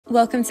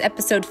Welcome to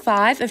episode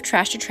 5 of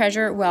Trash to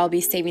Treasure, where I'll be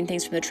saving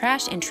things from the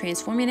trash and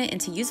transforming it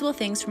into usable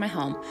things for my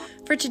home.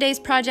 For today's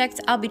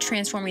project, I'll be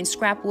transforming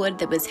scrap wood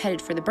that was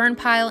headed for the burn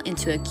pile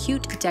into a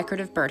cute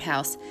decorative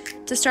birdhouse.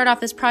 To start off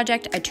this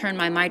project, I turned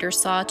my miter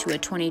saw to a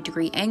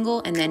 20-degree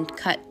angle and then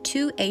cut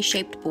 2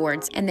 A-shaped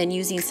boards, and then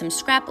using some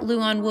scrap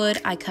Luan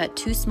wood, I cut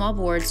 2 small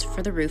boards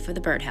for the roof of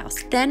the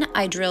birdhouse. Then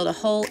I drilled a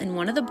hole in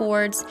one of the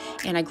boards,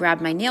 and I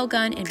grabbed my nail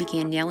gun and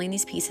began nailing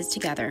these pieces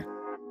together.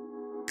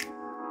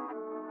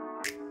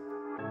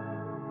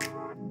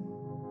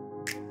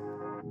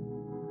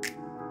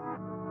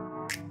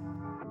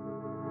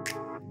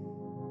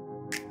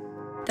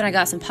 Then I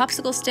got some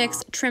popsicle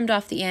sticks, trimmed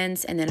off the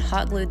ends, and then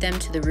hot glued them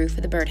to the roof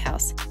of the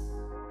birdhouse.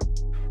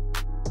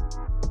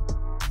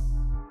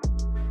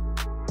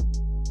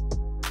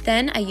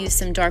 Then I used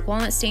some dark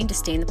walnut stain to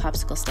stain the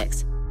popsicle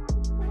sticks.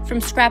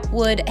 From scrap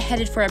wood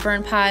headed for a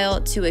burn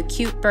pile to a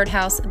cute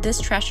birdhouse,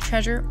 this trash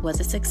treasure was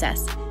a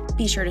success.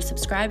 Be sure to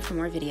subscribe for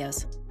more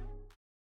videos.